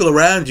 The people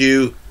around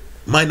you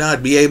might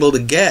not be able to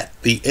get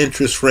the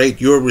interest rate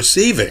you're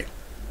receiving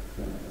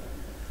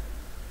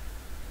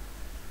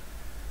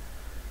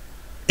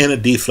in a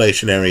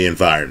deflationary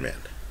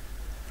environment.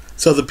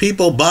 So the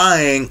people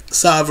buying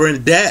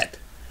sovereign debt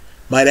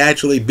might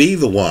actually be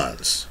the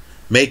ones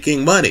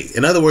making money.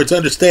 In other words,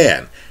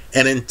 understand,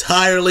 an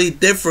entirely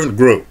different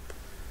group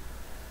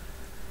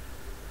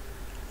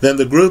than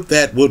the group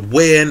that would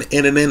win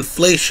in an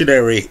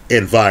inflationary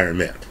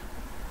environment.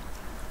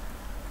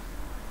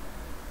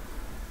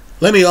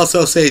 Let me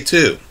also say,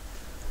 too,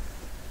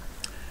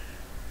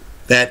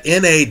 that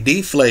in a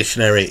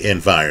deflationary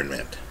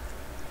environment,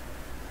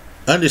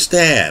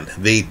 understand,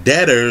 the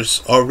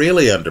debtors are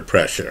really under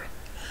pressure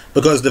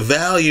because the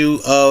value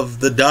of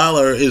the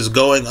dollar is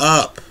going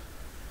up.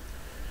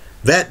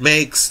 That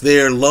makes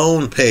their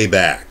loan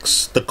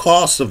paybacks, the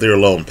cost of their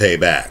loan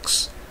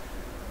paybacks,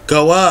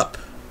 go up.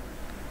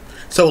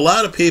 So a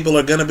lot of people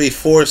are going to be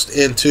forced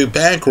into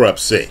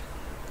bankruptcy.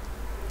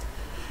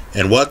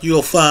 And what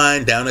you'll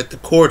find down at the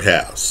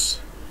courthouse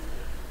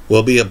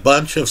will be a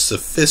bunch of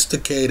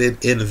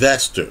sophisticated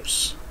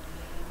investors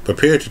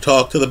prepared to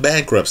talk to the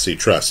bankruptcy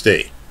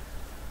trustee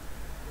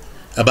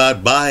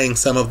about buying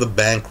some of the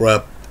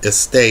bankrupt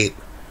estate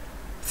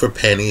for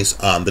pennies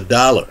on the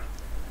dollar.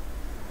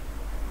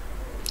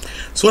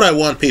 So what I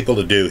want people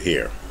to do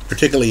here,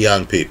 particularly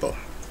young people,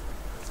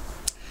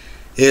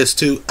 is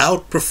to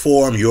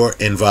outperform your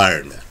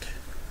environment.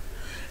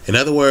 In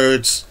other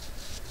words,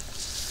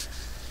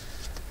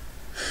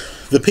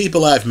 the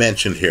people I've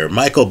mentioned here,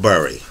 Michael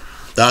Burry,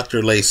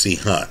 Dr. Lacey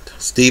Hunt,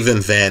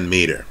 Stephen Van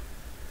Meter,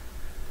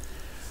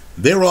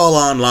 they're all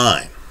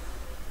online.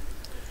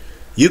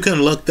 You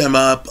can look them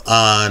up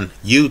on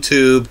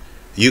YouTube.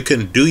 You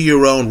can do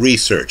your own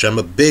research. I'm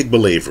a big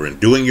believer in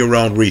doing your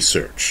own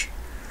research.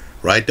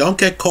 Right? Don't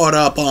get caught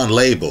up on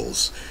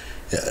labels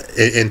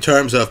in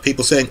terms of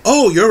people saying,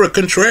 oh, you're a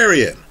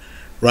contrarian.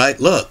 Right?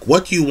 Look,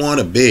 what you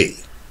want to be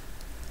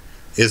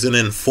is an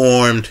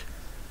informed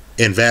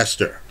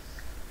investor.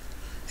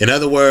 In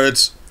other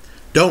words,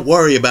 don't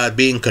worry about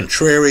being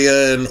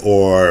contrarian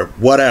or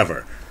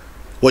whatever.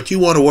 What you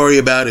want to worry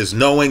about is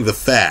knowing the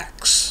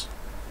facts.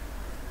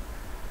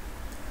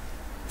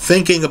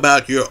 Thinking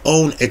about your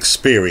own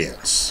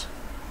experience.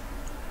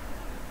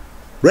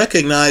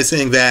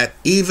 Recognizing that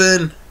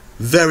even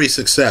very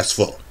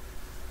successful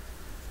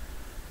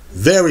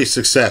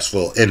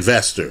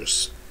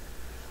investors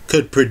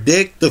could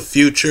predict the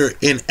future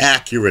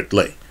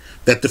inaccurately.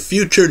 That the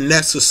future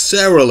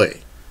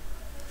necessarily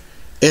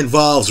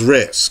involves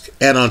risk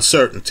and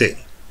uncertainty.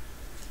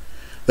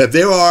 that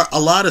there are a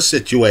lot of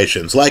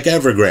situations like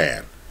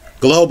Evergrande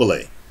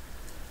globally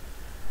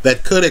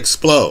that could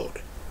explode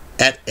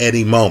at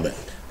any moment.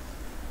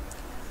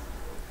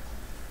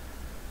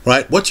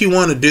 Right? What you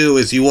want to do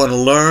is you want to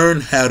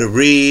learn how to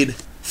read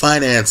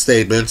finance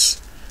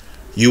statements.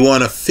 You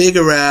want to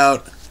figure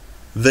out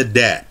the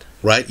debt,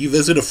 right? You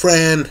visit a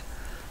friend,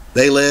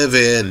 they live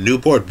in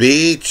Newport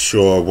Beach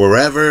or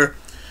wherever,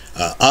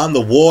 on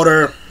the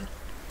water,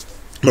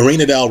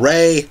 Marina del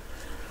Rey.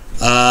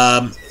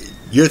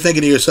 You're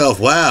thinking to yourself,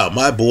 wow,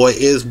 my boy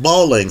is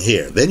bowling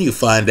here. Then you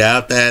find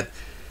out that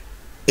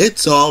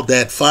it's all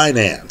debt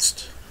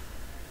financed.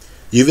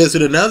 You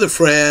visit another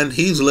friend,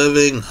 he's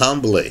living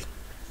humbly.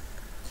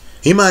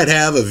 He might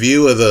have a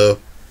view of the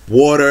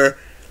water,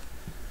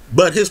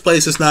 but his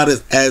place is not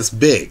as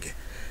big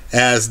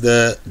as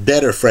the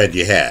debtor friend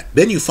you had.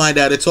 Then you find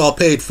out it's all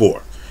paid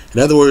for. In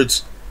other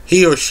words,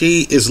 he or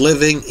she is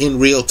living in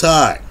real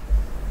time.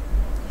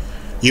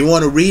 You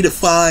want to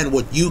redefine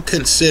what you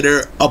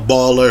consider a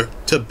baller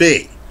to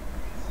be.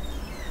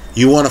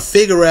 You want to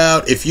figure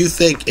out if you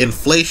think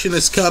inflation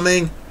is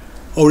coming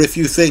or if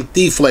you think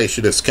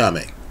deflation is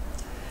coming.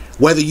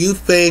 Whether you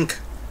think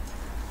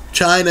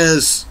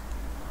China's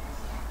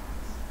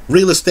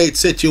real estate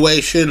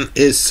situation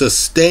is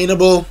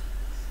sustainable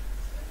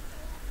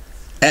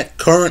at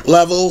current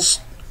levels,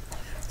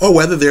 or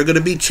whether there are going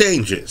to be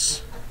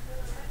changes.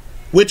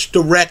 Which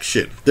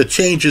direction the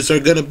changes are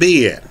going to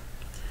be in.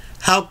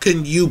 How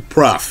can you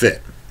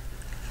profit?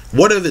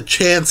 What are the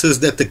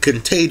chances that the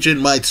contagion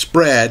might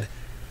spread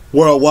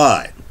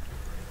worldwide?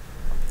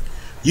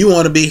 You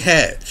want to be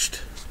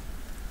hedged.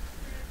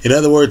 In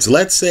other words,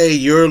 let's say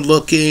you're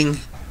looking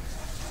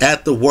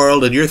at the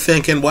world and you're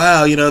thinking,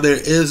 wow, there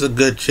is a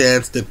good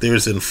chance that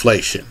there's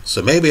inflation.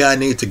 So maybe I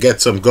need to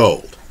get some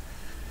gold.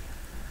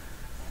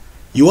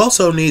 You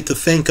also need to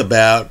think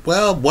about,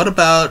 well, what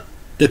about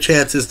the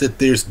chances that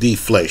there's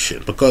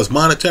deflation? Because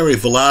monetary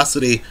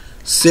velocity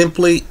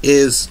simply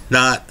is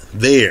not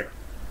there.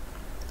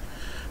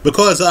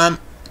 Because I'm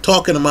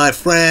talking to my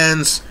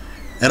friends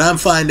and I'm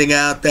finding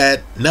out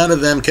that none of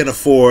them can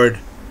afford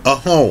a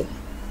home.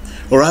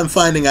 Or I'm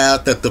finding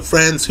out that the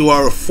friends who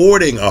are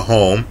affording a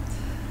home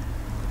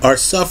are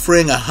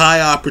suffering a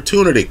high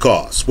opportunity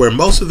cost, where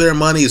most of their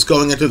money is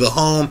going into the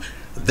home.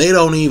 They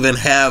don't even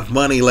have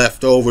money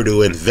left over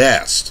to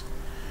invest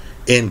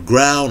in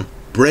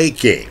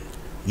groundbreaking,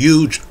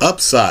 huge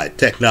upside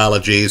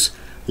technologies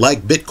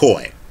like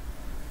Bitcoin.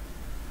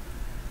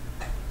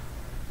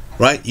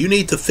 Right? You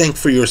need to think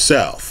for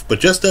yourself, but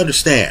just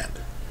understand,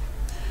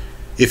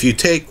 if you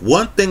take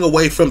one thing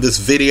away from this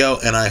video,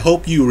 and I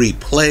hope you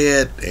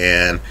replay it,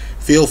 and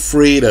feel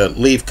free to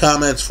leave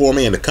comments for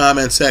me in the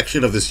comment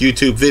section of this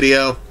YouTube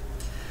video.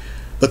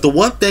 But the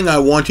one thing I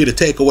want you to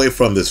take away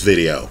from this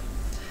video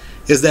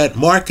is that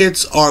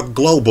markets are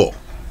global.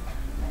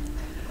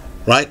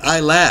 Right? I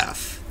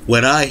laugh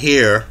when I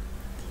hear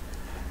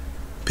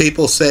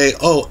people say,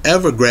 oh,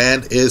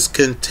 Evergrande is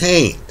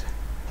contained.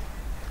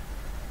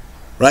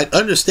 Right?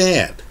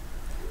 Understand,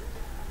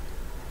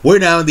 we're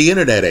now in the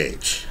internet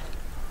age.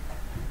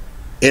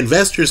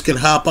 Investors can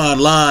hop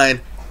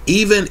online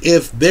even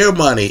if their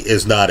money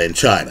is not in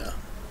China.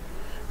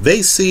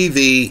 They see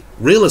the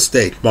real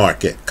estate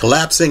market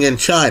collapsing in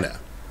China,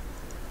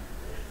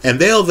 and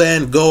they'll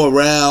then go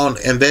around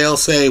and they'll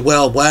say,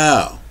 well,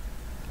 wow,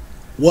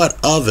 what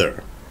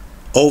other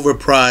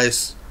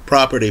overpriced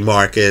property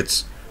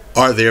markets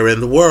are there in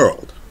the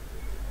world?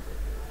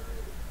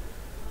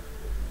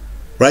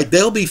 Right?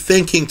 They'll be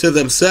thinking to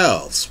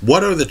themselves,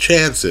 what are the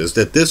chances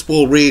that this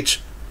will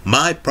reach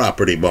my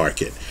property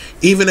market?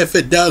 Even if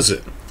it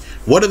doesn't,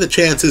 what are the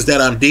chances that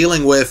I'm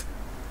dealing with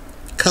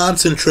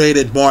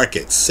concentrated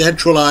markets,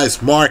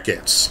 centralized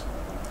markets,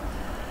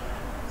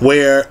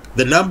 where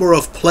the number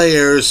of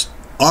players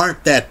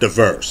aren't that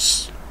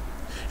diverse?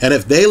 And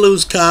if they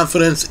lose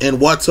confidence in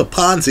what's a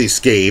Ponzi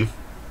scheme,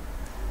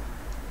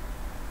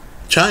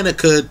 China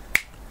could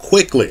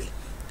quickly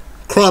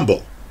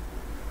crumble.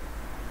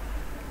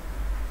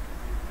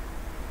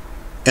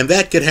 And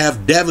that could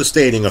have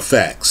devastating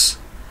effects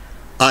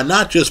on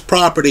not just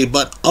property,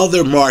 but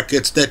other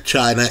markets that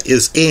China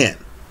is in.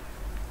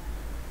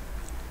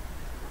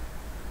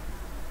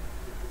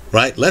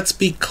 Right? Let's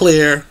be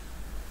clear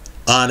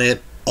on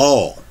it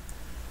all.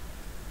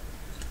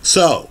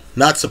 So,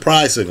 not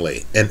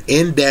surprisingly, an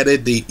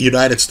indebted the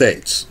United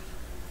States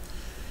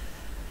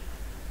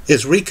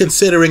is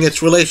reconsidering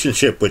its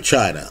relationship with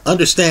China.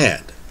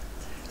 Understand,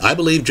 I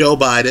believe Joe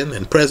Biden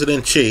and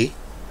President Xi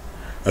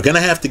are going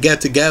to have to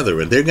get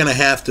together, and they're going to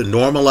have to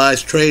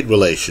normalize trade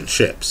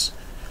relationships.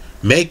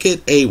 Make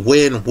it a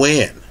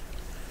win-win.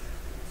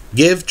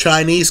 Give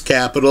Chinese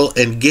capital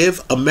and give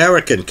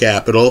American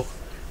capital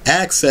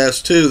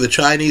access to the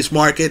Chinese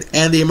market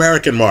and the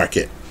American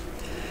market.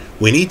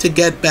 We need to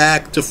get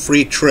back to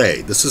free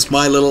trade. This is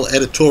my little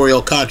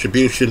editorial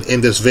contribution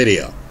in this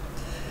video.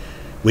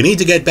 We need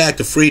to get back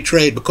to free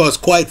trade because,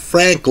 quite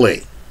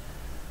frankly,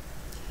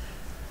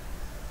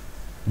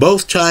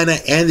 both China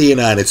and the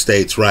United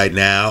States right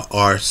now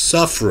are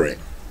suffering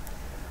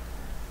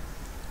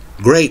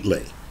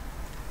greatly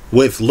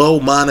with low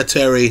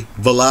monetary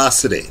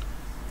velocity.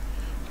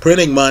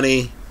 Printing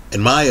money,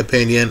 in my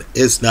opinion,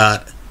 is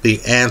not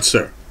the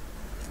answer.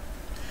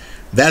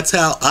 That's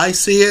how I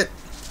see it.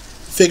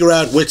 Figure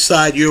out which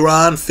side you're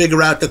on.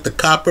 Figure out that the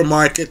copper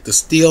market, the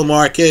steel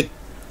market,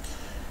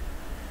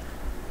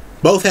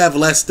 both have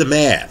less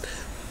demand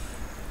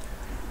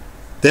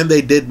than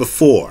they did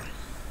before,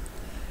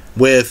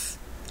 with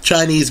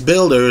Chinese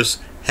builders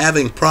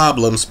having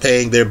problems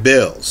paying their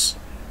bills.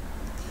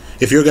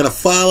 If you're going to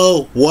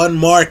follow one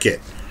market,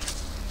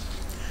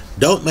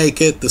 don't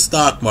make it the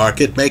stock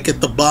market, make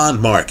it the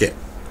bond market.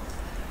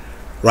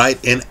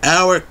 Right? In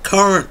our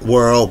current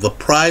world, the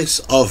price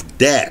of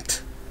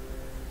debt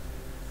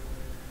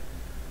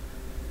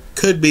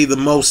could be the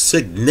most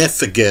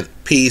significant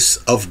piece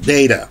of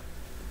data.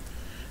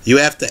 You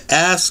have to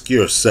ask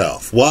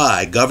yourself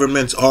why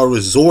governments are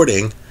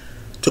resorting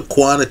to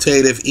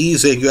quantitative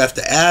easing. You have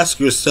to ask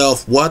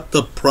yourself what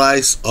the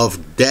price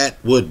of debt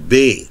would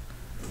be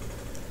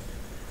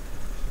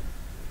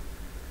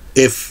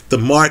if the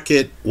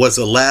market was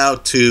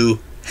allowed to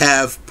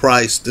have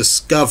price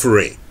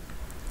discovery.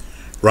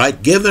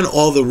 Right? Given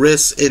all the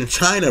risks in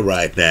China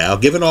right now,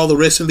 given all the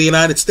risks in the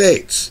United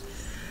States,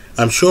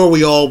 I'm sure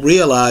we all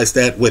realize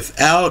that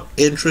without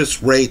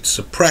interest rate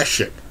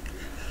suppression,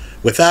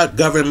 without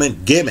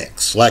government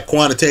gimmicks like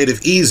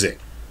quantitative easing,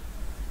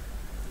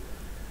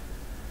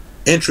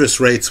 interest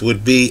rates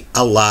would be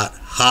a lot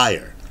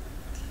higher.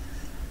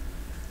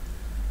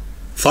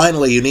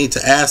 Finally, you need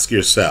to ask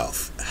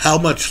yourself, how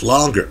much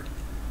longer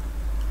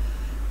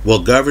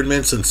will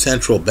governments and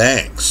central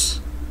banks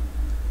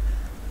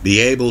be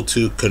able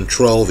to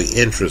control the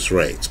interest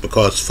rates?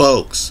 Because,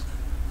 folks,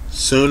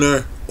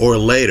 sooner or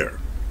later,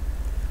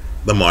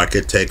 the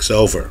market takes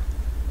over.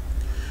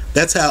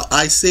 That's how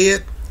I see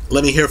it.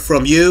 Let me hear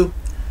from you.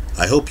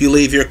 I hope you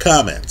leave your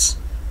comments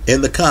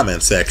in the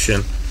comment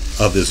section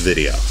of this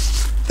video.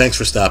 Thanks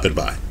for stopping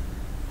by.